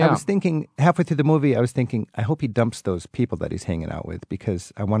I was thinking, halfway through the movie, I hope he dumps those people that he's hanging out with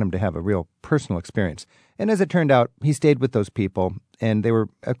because I want him to have a real personal experience. And as it turned out, he stayed with those people, and they were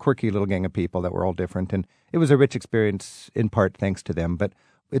a quirky little gang of people that were all different. And it was a rich experience, in part thanks to them. But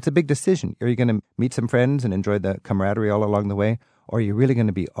it's a big decision. Are you going to meet some friends and enjoy the camaraderie all along the way? Or are you really going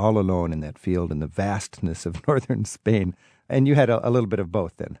to be all alone in that field in the vastness of northern Spain? And you had a little bit of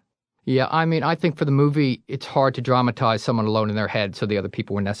both then. Yeah, I think for the movie, it's hard to dramatize someone alone in their head, so the other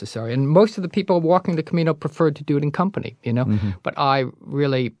people were necessary. And most of the people walking the Camino preferred to do it in company, Mm-hmm. But I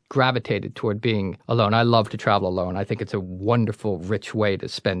really gravitated toward being alone. I love to travel alone. I think it's a wonderful, rich way to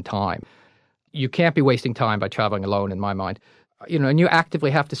spend time. You can't be wasting time by traveling alone, in my mind. And you actively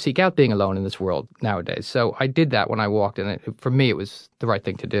have to seek out being alone in this world nowadays. So I did that when I walked, and for me, it was the right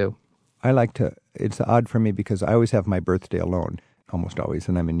thing to do. It's odd for me because I always have my birthday alone, almost always,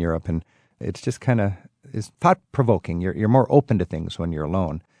 and I'm in Europe, and it's just it's thought-provoking. You're more open to things when you're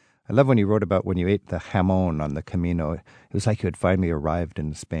alone. I love when you wrote about when you ate the jamón on the Camino. It was like you had finally arrived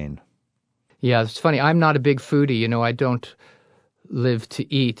in Spain. Yeah, it's funny. I'm not a big foodie. I don't live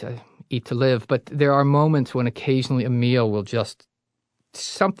to eat. I eat to live. But there are moments when occasionally a meal will just,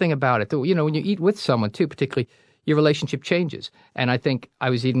 something about it. When you eat with someone too, particularly, your relationship changes. And I think I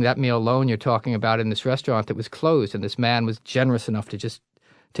was eating that meal alone you're talking about in this restaurant that was closed, and this man was generous enough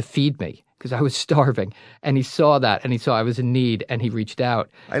to feed me because I was starving. And he saw that, and he saw I was in need, and he reached out.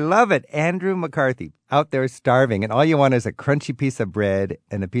 I love it. Andrew McCarthy out there starving, and all you want is a crunchy piece of bread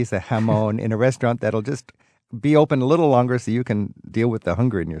and a piece of jamon in a restaurant that'll just be open a little longer so you can deal with the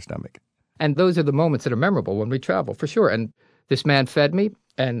hunger in your stomach. And those are the moments that are memorable when we travel, for sure. And this man fed me,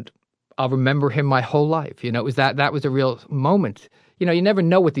 and I'll remember him my whole life. It was that was a real moment. You never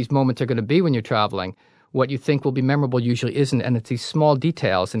know what these moments are going to be when you're traveling. What you think will be memorable usually isn't, and it's these small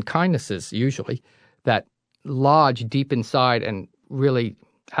details and kindnesses usually that lodge deep inside and really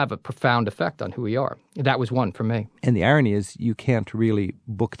have a profound effect on who we are. That was one for me. And the irony is you can't really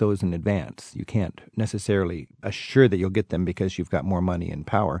book those in advance. You can't necessarily assure that you'll get them because you've got more money and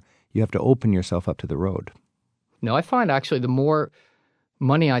power. You have to open yourself up to the road. No, I find actually the more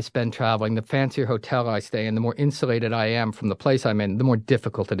money I spend traveling, the fancier hotel I stay in, the more insulated I am from the place I'm in, the more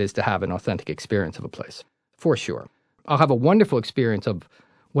difficult it is to have an authentic experience of a place, for sure. I'll have a wonderful experience of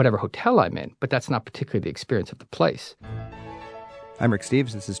whatever hotel I'm in, but that's not particularly the experience of the place. I'm Rick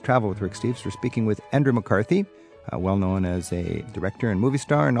Steves. This is Travel with Rick Steves. We're speaking with Andrew McCarthy, well known as a director and movie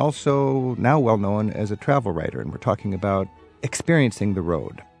star, and also now well known as a travel writer. And we're talking about experiencing the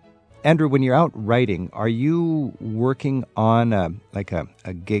road. Andrew, when you're out writing, are you working on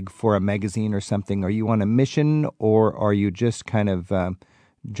a gig for a magazine or something? Are you on a mission, or are you just kind of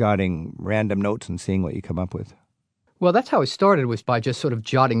jotting random notes and seeing what you come up with? Well, that's how I started, was by just sort of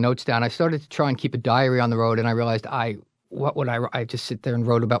jotting notes down. I started to try and keep a diary on the road, and I realized I just sit there and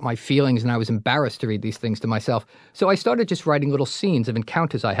wrote about my feelings, and I was embarrassed to read these things to myself. So I started just writing little scenes of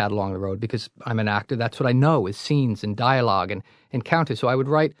encounters I had along the road, because I'm an actor. That's what I know, is scenes and dialogue and encounters. So I would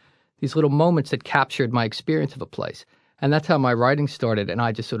write these little moments that captured my experience of a place. And that's how my writing started, and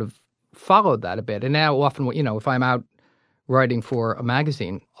I just sort of followed that a bit. And now often, if I'm out writing for a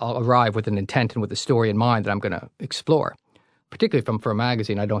magazine, I'll arrive with an intent and with a story in mind that I'm going to explore. Particularly for a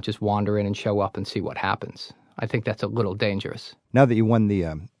magazine, I don't just wander in and show up and see what happens. I think that's a little dangerous. Now that you won the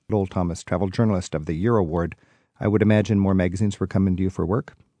Lowell Thomas Travel Journalist of the Year Award, I would imagine more magazines were coming to you for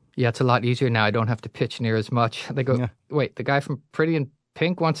work? Yeah, it's a lot easier now. I don't have to pitch near as much. They go, Wait, the guy from Pretty in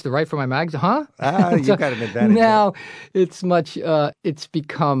Pink wants to write for my magazine? Huh? You've got an advantage. Now it's it's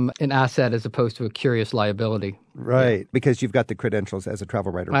become an asset as opposed to a curious liability. Right, yeah. Because you've got the credentials as a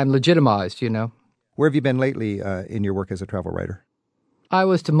travel writer. I'm legitimized, Where have you been lately in your work as a travel writer? I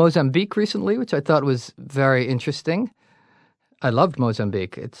was to Mozambique recently, which I thought was very interesting. I loved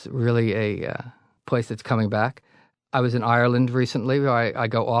Mozambique. It's really a place that's coming back. I was in Ireland recently, where I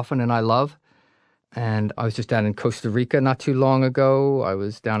go often and I love. And I was just down in Costa Rica not too long ago. I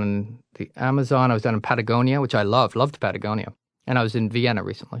was down in the Amazon. I was down in Patagonia, which I loved Patagonia. And I was in Vienna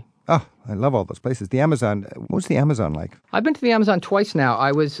recently. Oh, I love all those places. The Amazon, what's the Amazon like? I've been to the Amazon twice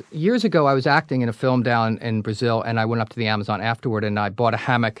now. Years ago, I was acting in a film down in Brazil, and I went up to the Amazon afterward, and I bought a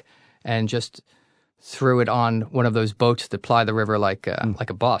hammock and just threw it on one of those boats that ply the river like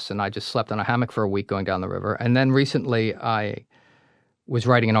a bus. And I just slept on a hammock for a week going down the river. And then recently, I was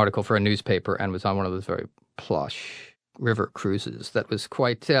writing an article for a newspaper and was on one of those very plush river cruises. That was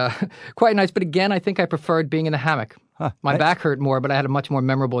quite nice. But again, I think I preferred being in the hammock. Huh, My back hurt more, but I had a much more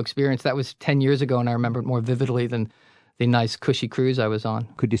memorable experience. That was 10 years ago, and I remember it more vividly than the nice, cushy cruise I was on.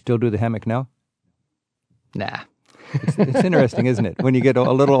 Could you still do the hammock now? Nah. It's interesting, isn't it? When you get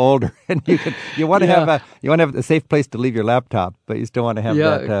a little older, and you want to have a safe place to leave your laptop, but you still want to have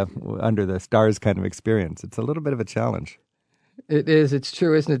that under the stars kind of experience. It's a little bit of a challenge. It is. It's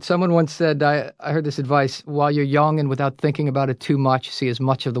true, isn't it? Someone once said, I heard this advice, while you're young and without thinking about it too much, see as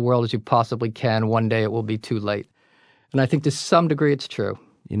much of the world as you possibly can. One day it will be too late. And I think to some degree it's true.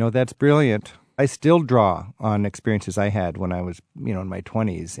 That's brilliant. I still draw on experiences I had when I was, in my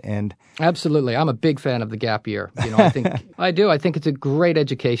 20s. And absolutely. I'm a big fan of the gap year. I think I do. I think it's a great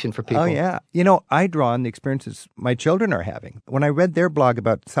education for people. Oh, yeah. I draw on the experiences my children are having. When I read their blog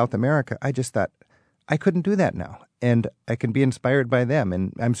about South America, I just thought, I couldn't do that now. And I can be inspired by them.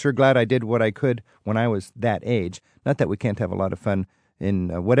 And I'm sure glad I did what I could when I was that age. Not that we can't have a lot of fun in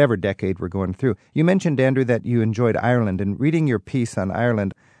whatever decade we're going through. You mentioned, Andrew, that you enjoyed Ireland. And reading your piece on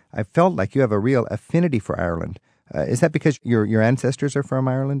Ireland, I felt like you have a real affinity for Ireland. Is that because your ancestors are from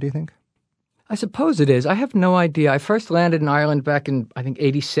Ireland, do you think? I suppose it is. I have no idea. I first landed in Ireland back in, I think,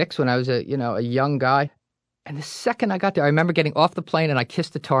 86 when I was a young guy. And the second I got there, I remember getting off the plane and I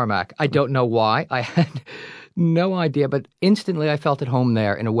kissed the tarmac. I don't know why. I had no idea, but instantly I felt at home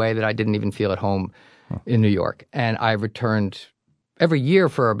there in a way that I didn't even feel at home in New York. And I returned every year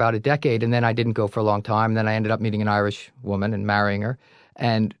for about a decade, and then I didn't go for a long time. And then I ended up meeting an Irish woman and marrying her.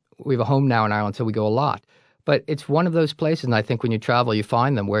 And we have a home now in Ireland, so we go a lot. But it's one of those places, and I think when you travel, you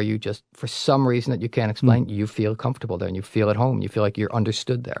find them where you just, for some reason that you can't explain, you feel comfortable there and you feel at home. You feel like you're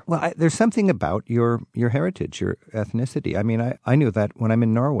understood there. Well, there's something about your heritage, your ethnicity. I mean, I knew that when I'm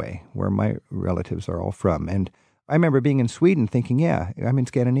in Norway, where my relatives are all from. And I remember being in Sweden thinking, yeah, I'm in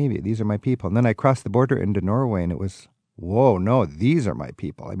Scandinavia. These are my people. And then I crossed the border into Norway, and it was, whoa, no, these are my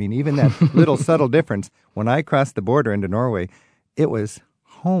people. I mean, even that little subtle difference, when I crossed the border into Norway, it was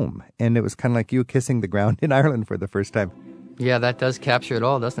home. And it was kind of like you kissing the ground in Ireland for the first time. Yeah, that does capture it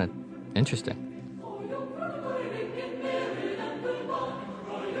all, doesn't it? Interesting.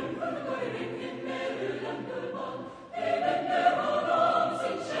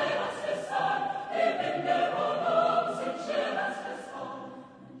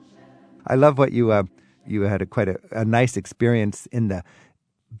 I love what you had quite a nice experience in the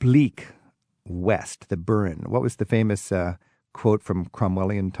bleak West, the Burren. What was the famous quote from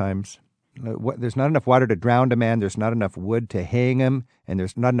Cromwellian times? There's not enough water to drown a man, there's not enough wood to hang him, and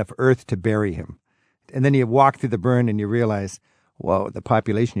there's not enough earth to bury him. And then you walk through the Burren and you realize, whoa, the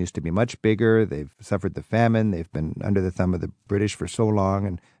population used to be much bigger, they've suffered the famine, they've been under the thumb of the British for so long,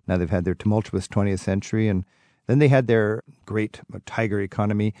 and now they've had their tumultuous 20th century, and then they had their great tiger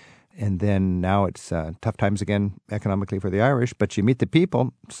economy, and then now it's tough times again economically for the Irish, but you meet the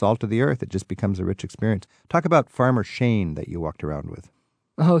people, salt of the earth, it just becomes a rich experience. Talk about Farmer Shane that you walked around with.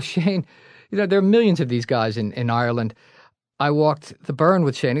 Oh, Shane. There are millions of these guys in Ireland. I walked the Burren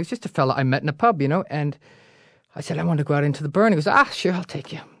with Shane. He was just a fella I met in a pub, and I said, I want to go out into the Burren. He goes, sure, I'll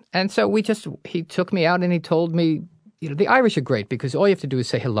take you. And so he took me out and he told me, the Irish are great because all you have to do is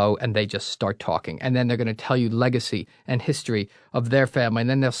say hello and they just start talking. And then they're going to tell you legacy and history of their family. And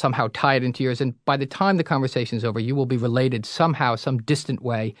then they'll somehow tie it into yours. And by the time the conversation's over, you will be related somehow, some distant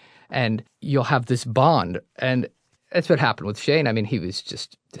way, and you'll have this bond. And that's what happened with Shane. I mean, he was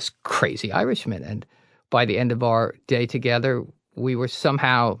just this crazy Irishman. And by the end of our day together, we were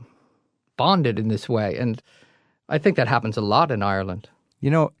somehow bonded in this way. And I think that happens a lot in Ireland.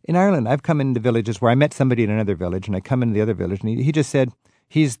 In Ireland, I've come into villages where I met somebody in another village, and I come into the other village, and he just said,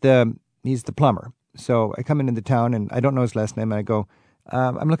 he's the plumber. So I come into the town, and I don't know his last name, and I go,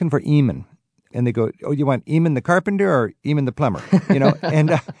 I'm looking for Eamon. And they go, oh, you want Eamon the carpenter or Eamon the plumber?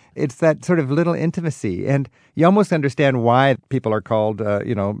 And it's that sort of little intimacy. And you almost understand why people are called,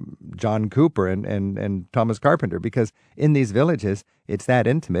 John Cooper and Thomas Carpenter, because in these villages, it's that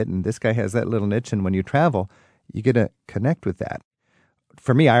intimate, and this guy has that little niche, and when you travel, you get to connect with that.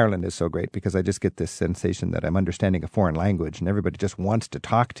 For me, Ireland is so great because I just get this sensation that I'm understanding a foreign language, and everybody just wants to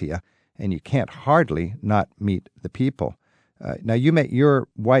talk to you, and you can't hardly not meet the people. Now, you met your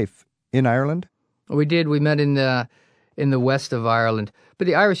wife in Ireland? We did. We met in the west of Ireland. But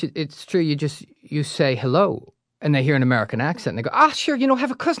the Irish, it's true. You say hello, and they hear an American accent, and they go, sure, have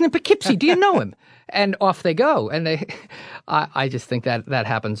a cousin in Poughkeepsie. Do you know him? And off they go. And I just think that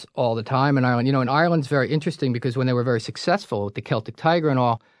happens all the time in Ireland. And Ireland's very interesting because when they were very successful with the Celtic Tiger and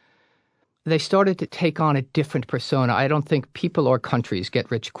all, they started to take on a different persona. I don't think people or countries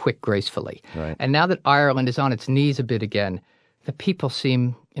get rich quick gracefully. Right. And now that Ireland is on its knees a bit again, the people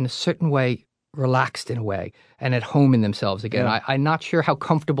seem, in a certain way, relaxed in a way and at home in themselves again. Yeah. I'm not sure how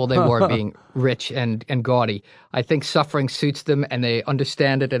comfortable they were being rich and gaudy. I think suffering suits them, and they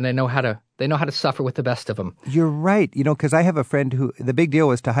understand it, and they know how to suffer with the best of them. You're right. Because I have a friend who the big deal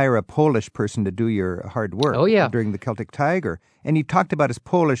was to hire a Polish person to do your hard work. Oh, yeah. During the Celtic Tiger, and he talked about his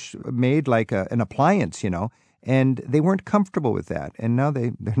Polish maid like an appliance, and they weren't comfortable with that, and now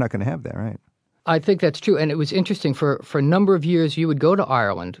they're not going to have that, right? I think that's true. And it was interesting for a number of years you would go to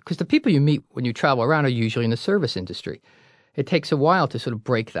Ireland because the people you meet when you travel around are usually in the service industry. It takes a while to sort of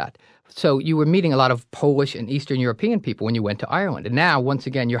break that. So you were meeting a lot of Polish and Eastern European people when you went to Ireland. And now, once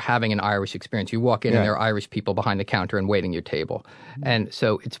again, you're having an Irish experience. You walk in and there are Irish people behind the counter and waiting your table. And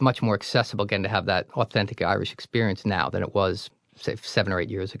so it's much more accessible again to have that authentic Irish experience now than it was, say, 7 or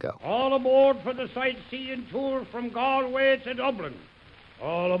 8 years ago. All aboard for the sightseeing tour from Galway to Dublin.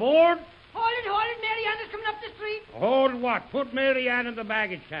 All aboard. Hold it, Mary Ann is coming up the street. Hold what? Put Mary Ann in the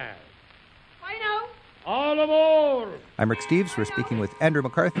baggage car. I know. All aboard. I'm Rick Steves. We're speaking with Andrew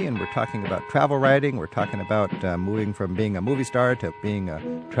McCarthy, and we're talking about travel writing. We're talking about moving from being a movie star to being a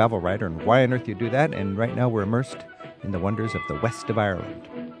travel writer and why on earth you do that. And right now we're immersed in the wonders of the west of Ireland.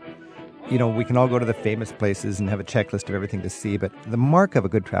 We can all go to the famous places and have a checklist of everything to see, but the mark of a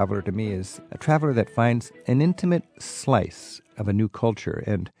good traveler to me is a traveler that finds an intimate slice of a new culture.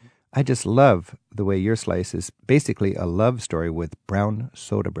 And I just love the way your slice is basically a love story with brown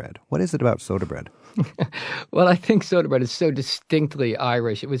soda bread. What is it about soda bread? Well, I think soda bread is so distinctly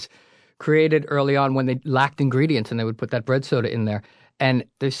Irish. It was created early on when they lacked ingredients and they would put that bread soda in there. And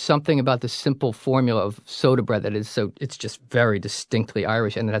there's something about the simple formula of soda bread that is so, it's just very distinctly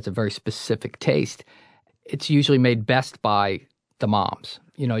Irish, and it has a very specific taste. It's usually made best by the moms.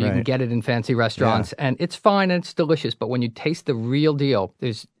 You know, you can get it in fancy restaurants, and it's fine and it's delicious, but when you taste the real deal,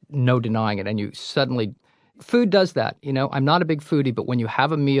 there's no denying it, and you suddenly... Food does that, you know. I'm not a big foodie, but when you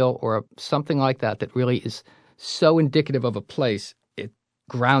have a meal or something like that that really is so indicative of a place, it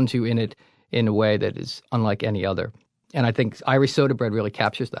grounds you in it in a way that is unlike any other. And I think Irish soda bread really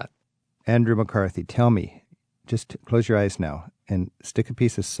captures that. Andrew McCarthy, tell me, just close your eyes now and stick a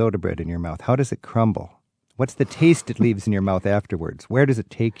piece of soda bread in your mouth. How does it crumble? What's the taste it leaves in your mouth afterwards? Where does it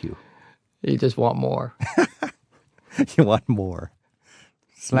take you? You just want more. You want more.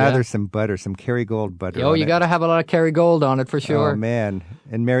 Slather some butter, some Kerrygold butter. Oh, you got to have a lot of Kerrygold on it for sure. Oh, man.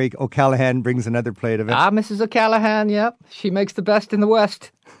 And Mary O'Callaghan brings another plate of it. Mrs. O'Callaghan, yep. She makes the best in the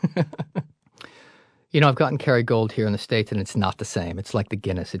West. You know, I've gotten Kerrygold here in the States, and it's not the same. It's like the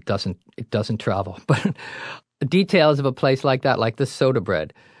Guinness. It doesn't travel. But the details of a place like that, like the soda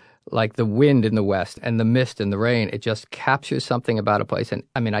bread, like the wind in the West and the mist and the rain, it just captures something about a place. And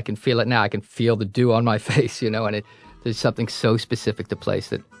I mean, I can feel it now. I can feel the dew on my face, you know, and there's something so specific to place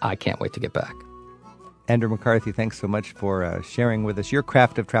that I can't wait to get back. Andrew McCarthy, thanks so much for sharing with us your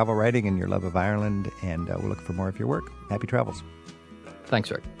craft of travel writing and your love of Ireland, and we'll look for more of your work. Happy travels. Thanks,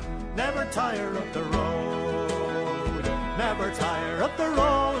 Rick. Never tire of the road, never tire of the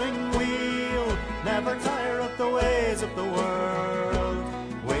rolling wheel, never tire of the ways of the world.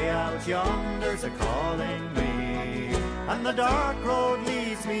 Way out yonder's a calling me, and the dark road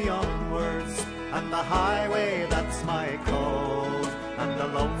leads me onwards, and the highway that's my code, and the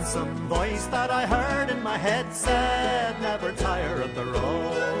lonesome voice that I heard in my head said, never tire of the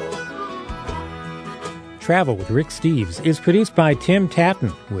road. Travel with Rick Steves is produced by Tim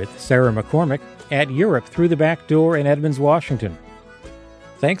Tatton with Sarah McCormick at Europe Through the Back Door in Edmonds, Washington.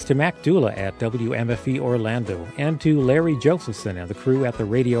 Thanks to Mac Dula at WMFE Orlando and to Larry Josephson and the crew at the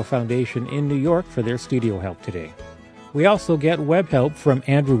Radio Foundation in New York for their studio help today. We also get web help from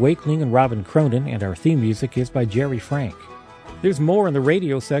Andrew Wakeling and Robin Cronin, and our theme music is by Jerry Frank. There's more in the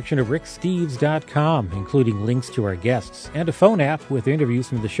radio section of ricksteves.com, including links to our guests and a phone app with interviews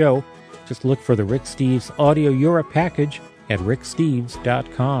from the show. Just look for the Rick Steves Audio Europe package at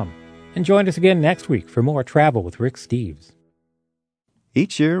ricksteves.com. And join us again next week for more Travel with Rick Steves.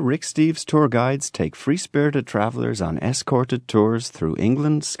 Each year, Rick Steves tour guides take free-spirited travelers on escorted tours through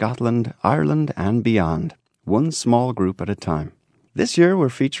England, Scotland, Ireland, and beyond, one small group at a time. This year, we're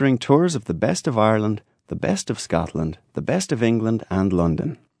featuring tours of the best of Ireland, the best of Scotland, the best of England, and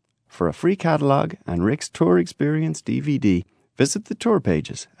London. For a free catalogue and Rick's Tour Experience DVD, visit the tour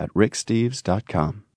pages at ricksteves.com.